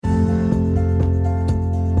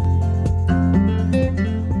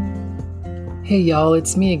Hey y'all,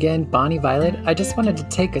 it's me again, Bonnie Violet. I just wanted to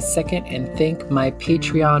take a second and thank my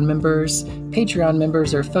Patreon members. Patreon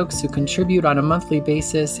members are folks who contribute on a monthly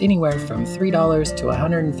basis anywhere from $3 to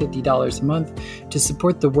 $150 a month to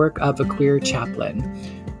support the work of a queer chaplain.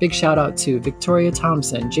 Big shout out to Victoria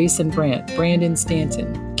Thompson, Jason Brandt, Brandon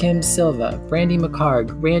Stanton, Kim Silva, Brandy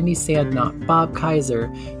McCarg, Randy Sandknott, Bob Kaiser,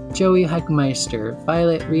 Joey Heckmeister,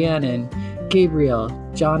 Violet Rhiannon, Gabriel,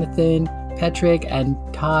 Jonathan, Petrick, and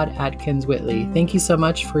Todd Atkins Whitley. Thank you so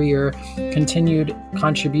much for your continued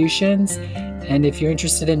contributions. And if you're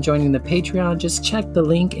interested in joining the Patreon, just check the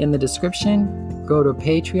link in the description. Go to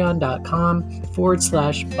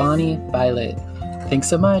patreon.com/Bonnie Violet. Thanks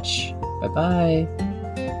so much. Bye-bye.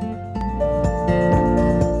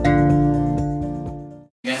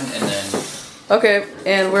 Okay,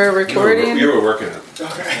 and we're recording. You were working it.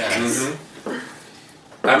 Okay. Yes. Mm-hmm.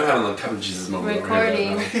 I'm having a cup of Jesus moment.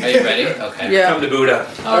 Recording. Over here. Are you ready? Okay. Yeah. Come to Buddha.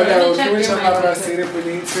 I know. Can we talk about our seat if we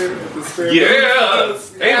need to? The spirit.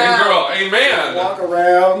 Yes! Amen, girl. Amen. Walk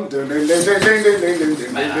around. Ding, ding, ding, ding, ding, ding, ding, ding, ding,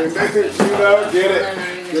 ding, ding. You know, get it.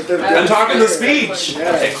 Get the, I'm talking the speech.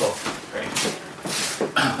 Yeah. Okay, cool. Great.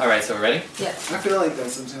 Alright, so we're ready? Yes. I feel like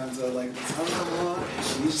that sometimes though, like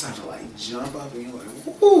this you just have to like jump up and you're like,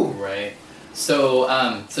 woo. Right. So,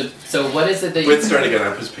 so what is it that you... Wait, start again.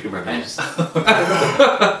 I'm just picking my nose.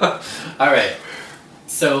 Alright.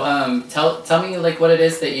 So, tell me like what it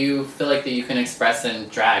is that you feel like that you can express in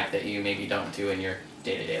drag that you maybe don't do in your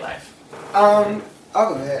day-to-day life. I'll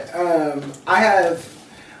go ahead. I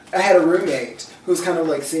had a roommate who's kind of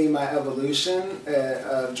like seeing my evolution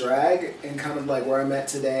of drag and kind of like where I'm at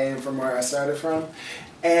today and from where I started from.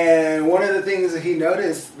 And one of the things that he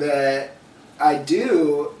noticed that I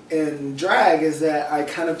do in drag is that I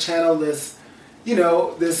kind of channel this,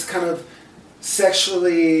 this kind of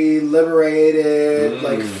sexually liberated,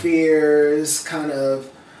 like fears, kind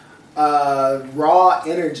of raw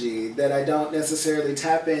energy that I don't necessarily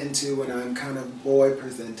tap into when I'm kind of boy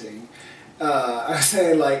presenting. I'm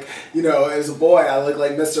saying like, as a boy I look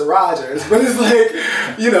like Mr. Rogers, but it's like,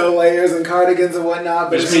 layers and cardigans and whatnot.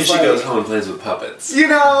 But which means she goes home and plays with puppets.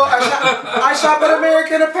 I shop at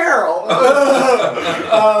American Apparel.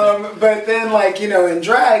 But then like, in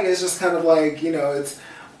drag it's just kind of like, it's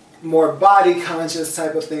more body conscious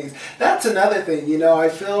type of things. That's another thing, I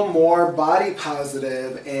feel more body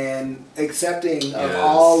positive and accepting of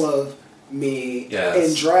all of me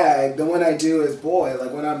in drag than when I do as boy.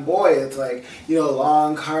 Like when I'm boy, it's like,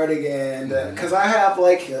 long cardigan, because I have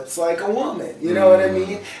like hips like a woman, you know what I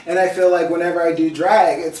mean? And I feel like whenever I do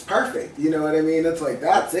drag, it's perfect, you know what I mean? It's like,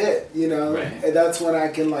 that's it, Right. And that's when I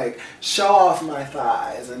can like show off my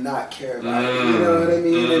thighs and not care about it, you know what I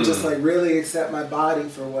mean? And just like really accept my body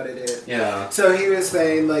for what it is. Yeah. So he was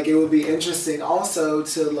saying like it would be interesting also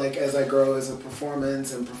to like, as I grow as a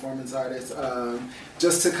performance artist,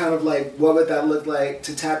 just to kind of like, what would that look like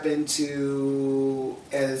to tap into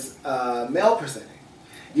as male presenting?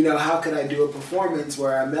 How could I do a performance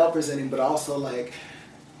where I'm male presenting, but also like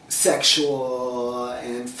sexual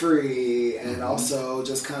and free, and also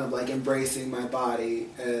just kind of like embracing my body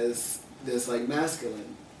as this like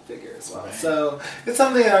masculine figure as well. Right. So it's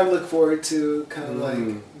something I look forward to kind of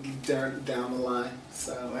like down the line.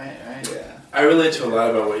 So right. Yeah. I relate to a lot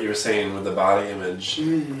about what you were saying with the body image,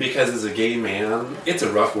 because as a gay man, it's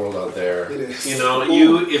a rough world out there. It is.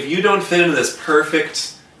 If you don't fit into this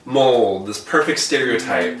perfect mold, this perfect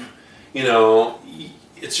stereotype,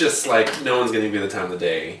 it's just like no one's going to give you the time of the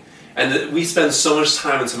day. And we spend so much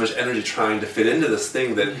time and so much energy trying to fit into this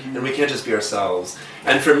thing that, and we can't just be ourselves.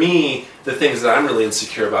 And for me, the things that I'm really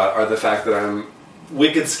insecure about are the fact that I'm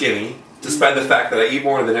wicked skinny, despite the fact that I eat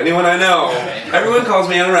more than anyone I know. Everyone calls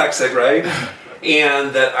me anorexic, right?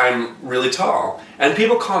 And that I'm really tall. And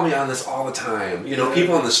people call me on this all the time.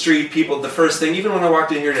 People on the street, the first thing, even when I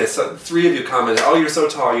walked in here today, 3 of you commented, "Oh, you're so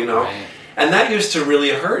tall," Right. And that used to really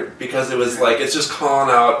hurt because it was like, it's just calling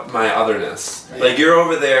out my otherness. Right. Like, you're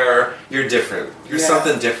over there, you're different. You're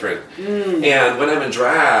something different. And when I'm in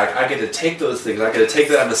drag, I get to take those things. I get to take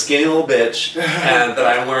that I'm a skinny little bitch and that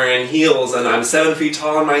I'm wearing heels and I'm 7 feet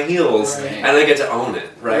tall in my heels. Right. And I get to own it,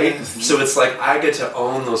 right? So it's like I get to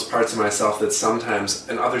own those parts of myself that sometimes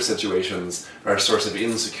in other situations are a source of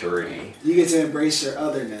insecurity. You get to embrace your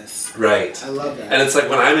otherness. Right. I love that. And it's like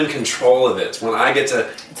when I'm in control of it, when I get to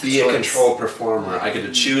be a controlled performer, I get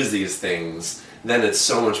to choose these things, then it's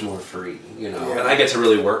so much more free, and I get to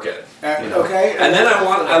really work it. Okay. And then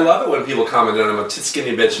I love it when people comment that I'm a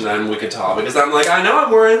skinny bitch and I'm wicked tall, because I'm like, I know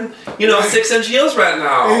I'm wearing, 6-inch heels right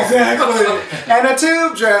now. Exactly. And a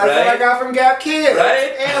tube dress that I got from Gap Kids.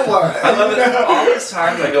 Right? And what? I love it. All these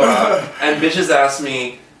times I go out and bitches ask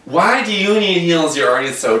me, why do you need heels? You're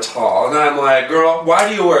already so tall. And I'm like, girl, why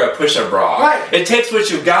do you wear a push-up bra? Right. It takes what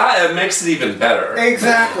you got and makes it even better.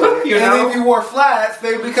 Exactly. You and know? if you wore flats,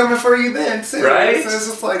 they'd be coming for you then too. Right? So it's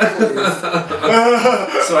just like, please.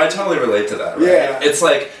 So I totally relate to that, right? Yeah. It's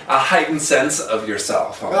like a heightened sense of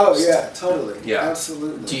yourself. Almost. Oh yeah, totally. Yeah.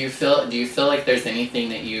 Absolutely. Do you feel like there's anything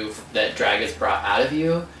that drag has brought out of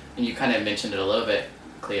you? And you kind of mentioned it a little bit,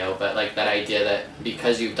 Cleo, but like that idea that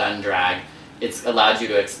because you've done drag, it's allowed you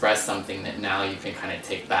to express something that now you can kind of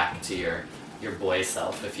take back to your boy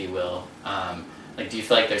self, if you will. Like, do you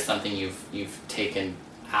feel like there's something you've taken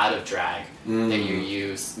out of drag that you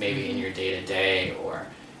use maybe in your day-to-day or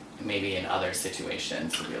maybe in other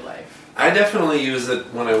situations of your life? I definitely use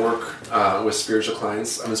it when I work with spiritual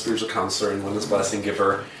clients. I'm a spiritual counselor and witness blessing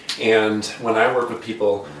giver. And when I work with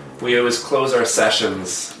people, we always close our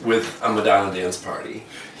sessions with a Madonna dance party.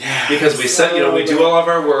 Yeah. Because we set, we do all of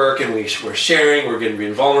our work and we're sharing, we're getting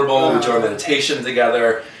being vulnerable, we do our meditation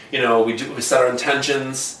together, we set our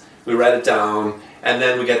intentions, we write it down, and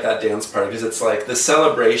then we get that dance party because it's like the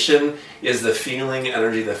celebration is the feeling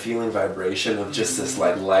energy, the feeling vibration of just this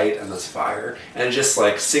like light and this fire, and it just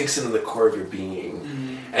like sinks into the core of your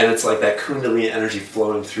being. And it's like that kundalini energy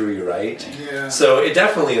flowing through you, right? Yeah. So it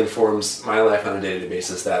definitely informs my life on a day-to-day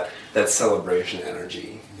basis, that celebration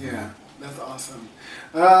energy. Yeah, that's awesome.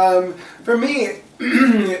 For me,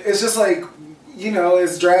 it's just like,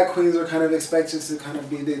 as drag queens are kind of expected to kind of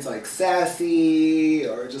be these like sassy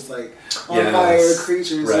or just like on fire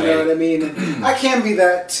creatures, right. You know what I mean? And I can be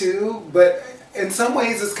that too, but in some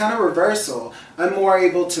ways it's kind of reversal. I'm more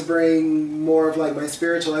able to bring more of like my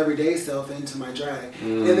spiritual everyday self into my drag.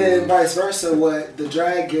 And then vice versa, what the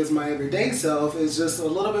drag gives my everyday self is just a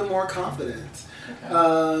little bit more confidence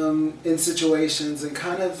in situations and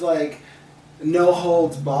kind of like no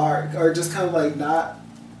holds barred or just kind of like not,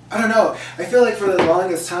 I don't know. I feel like for the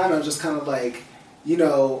longest time I'm just kind of like,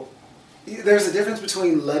 there's a difference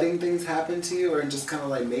between letting things happen to you or just kind of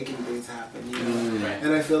like making things happen, Right.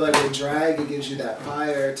 And I feel like with drag, it gives you that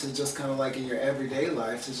fire to just kind of like in your everyday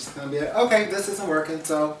life to just kind of be like, okay, this isn't working,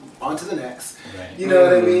 so on to the next. Right. You know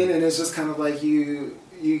what I mean? And it's just kind of like you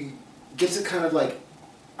get to kind of like,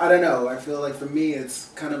 I don't know, I feel like for me it's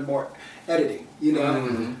kind of more editing,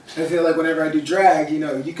 I feel like whenever I do drag,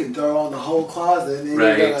 you can throw on the whole closet and then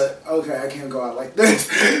Right. you gotta, okay, I can't go out like this.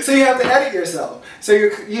 So you have to edit yourself. So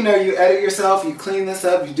you edit yourself, you clean this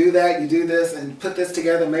up, you do that, you do this, and put this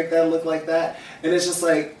together, make that look like that. And it's just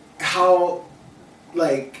like how,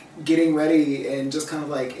 like, getting ready and just kind of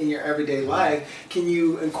like in your everyday life, can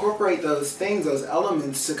you incorporate those things, those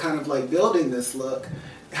elements to kind of like building this look?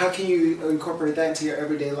 How can you incorporate that into your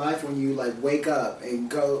everyday life when you like wake up and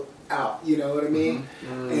go out, you know what I mean?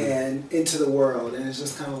 And into the world. And it's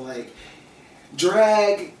just kind of like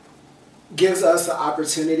drag gives us the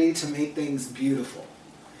opportunity to make things beautiful.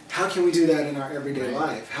 How can we do that in our everyday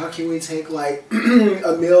life? How can we take like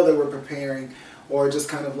a meal that we're preparing or just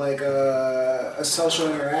kind of like a social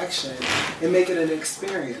interaction and make it an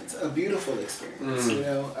experience, a beautiful experience,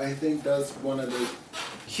 I think that's one of the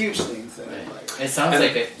huge things that I like. It sounds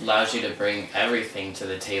like it allows you to bring everything to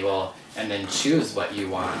the table and then choose what you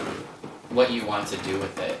want to do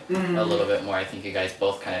with it a little bit more. I think you guys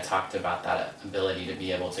both kind of talked about that ability to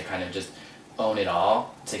be able to kind of just own it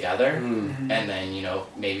all together and then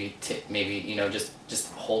maybe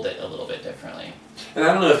just hold it a little bit differently. And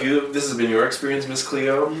I don't know if this has been your experience, Miss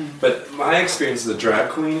Cleo, but my experience as a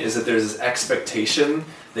drag queen is that there's this expectation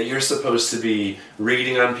that you're supposed to be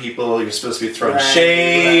reading on people, you're supposed to be throwing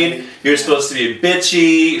shade, you're supposed to be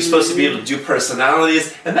bitchy, you're supposed to be able to do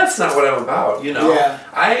personalities, and that's not what I'm about, Yeah.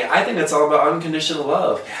 I think it's all about unconditional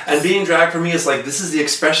love. And being drag for me is like, this is the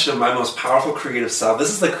expression of my most powerful creative self.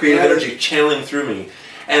 This is the creative energy channeling through me.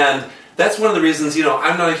 And that's one of the reasons,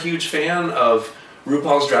 I'm not a huge fan of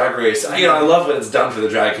RuPaul's Drag Race. I love what it's done for the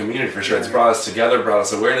drag community for sure. It's brought us together, brought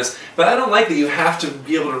us awareness. But I don't like that you have to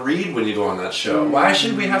be able to read when you go on that show. Why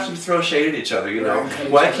should we have to throw shade at each other,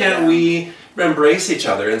 Why can't we embrace each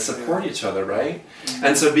other and support each other, right?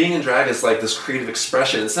 And so being in drag is like this creative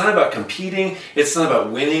expression. It's not about competing. It's not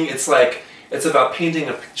about winning. It's like, it's about painting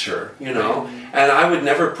a picture, And I would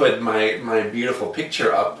never put my beautiful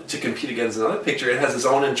picture up to compete against another picture. It has its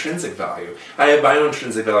own intrinsic value. I have my own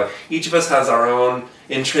intrinsic value. Each of us has our own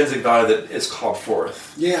intrinsic value that is called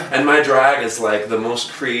forth. Yeah. And my drag is like the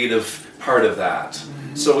most creative part of that.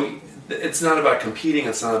 So it's not about competing.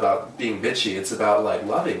 It's not about being bitchy. It's about like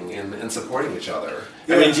loving and supporting each other.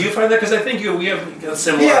 Yeah. I mean, do you find that? Because I think we have a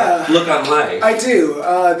similar look on life. I do.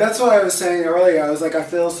 That's what I was saying earlier. I was like, I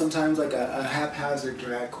feel sometimes like a haphazard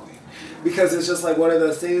drag queen. Because it's just like one of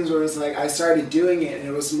those things where it's like I started doing it and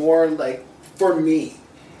it was more like for me.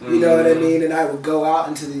 You know what I mean? And I would go out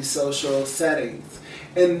into these social settings.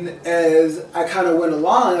 And as I kind of went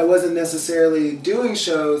along, I wasn't necessarily doing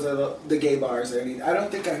shows at the gay bars or anything. I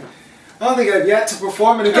don't think I've yet to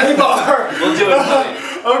perform in a gay bar. We'll do it tonight.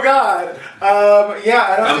 Oh God.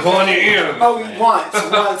 I'm pulling you in. Oh,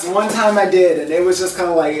 one time I did, and it was just kind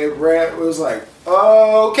of like it was like,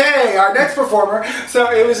 okay, our next performer.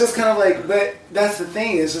 So it was just kind of like, but that's the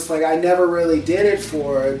thing. It's just like I never really did it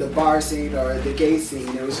for the bar scene or the gay scene.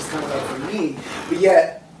 It was just kind of like for me. But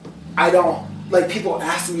yet, I don't like people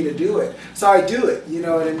ask me to do it, so I do it. You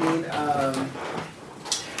know what I mean?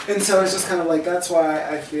 And so it's just kind of like, that's why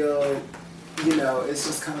I feel, you know, it's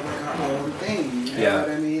just kind of like our own thing. You know what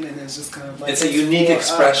I mean? And it's just kind of like... It's a unique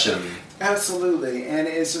expression. Absolutely. And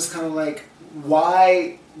it's just kind of like,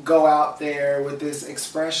 why go out there with this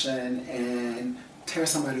expression and tear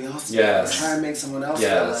somebody else down? Or try and make someone else feel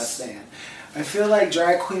less than? I feel like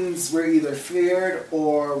drag queens, we're either feared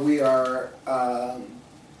or we are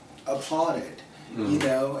applauded, you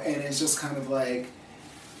know? And it's just kind of like...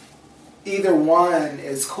 Either one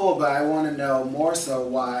is cool, but I want to know more so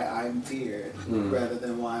why I'm feared rather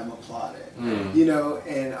than why I'm applauded. You know,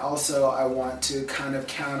 and also I want to kind of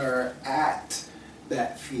counteract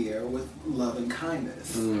that fear with love and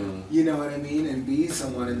kindness. You know what I mean? And be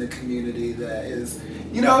someone in the community that is,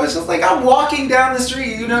 you know, it's just like I'm walking down the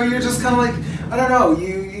street, you know, you're just kind of like, I don't know,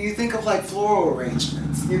 you think of like floral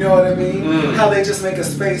arrangements, you know what I mean? How they just make a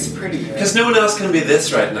space prettier. Because no one else can be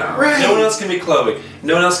this right now. Right. No one else can be Chloe.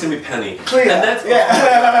 No one else can be Penny. Cleo. And that's No,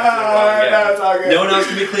 it's all good. No one else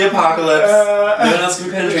can be Cleo Pockalipps. No one else can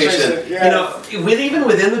be Tration. Yes. You know, even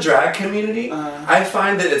within the drag community, I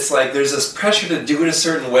find that it's like there's this pressure to do it a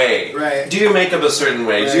certain way. Right. Do your makeup a certain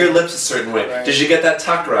way. Do your lips a certain way. Right. Did you get that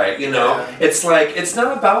tuck right? You know, it's like it's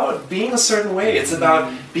not about being a certain way. It's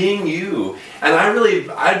about being you. And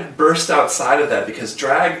I burst outside of that because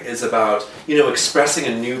drag is about, you know, expressing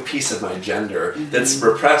a new piece of my gender that's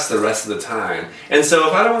repressed the rest of the time. And so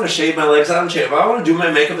if I don't want to shave my legs, I don't shave. If I want to do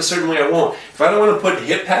my makeup a certain way, I won't. If I don't want to put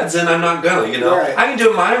hip pads in, I'm not gonna, you know. Right. I can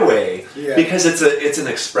do it my way because it's an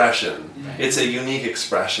expression. It's a unique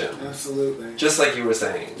expression. Absolutely. Just like you were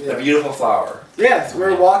saying. A beautiful flower. Yes,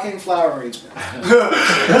 we're walking flower arrangements.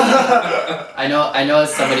 I know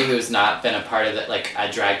as somebody who's not been a part of like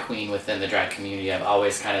a drag queen within the drag community, I've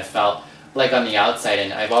always kind of felt like on the outside,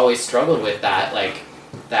 and I've always struggled with that, like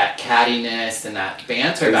that cattiness and that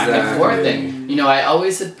banter back and forth, and you know, I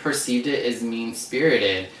always had perceived it as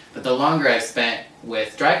mean-spirited, but the longer I've spent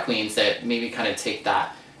with drag queens that maybe kind of take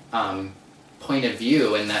that point of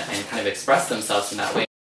view and kind of express themselves in that way.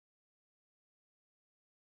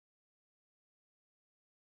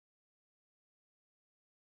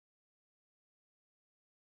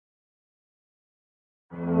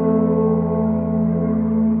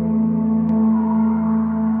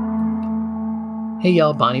 Hey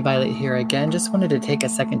y'all, Bonnie Violet here again. Just wanted to take a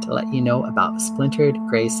second to let you know about Splintered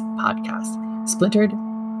Grace Podcast. Splintered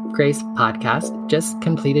Grace Podcast just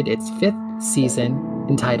completed its 5th season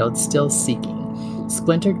entitled Still Seeking.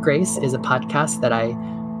 Splintered Grace is a podcast that I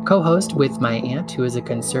co-host with my aunt, who is a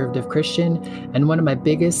conservative Christian and one of my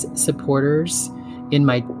biggest supporters in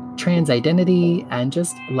my trans identity and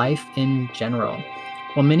just life in general.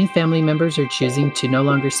 While many family members are choosing to no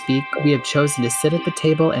longer speak, we have chosen to sit at the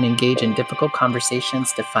table and engage in difficult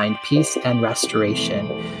conversations to find peace and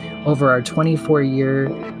restoration. Over our 24-year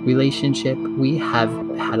relationship, we have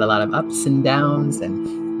had a lot of ups and downs,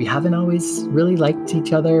 and we haven't always really liked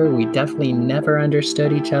each other. We definitely never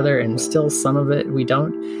understood each other, and still some of it we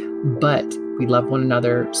don't. But we love one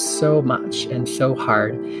another so much and so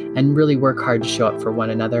hard, and really work hard to show up for one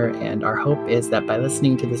another. And our hope is that by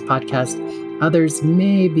listening to this podcast, others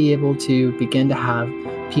may be able to begin to have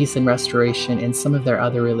peace and restoration in some of their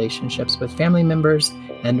other relationships with family members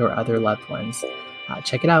and or other loved ones.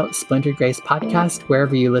 Check it out, Splintered Grace Podcast,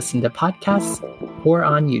 wherever you listen to podcasts or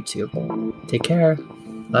on YouTube. Take care.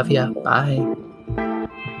 Love ya. Bye.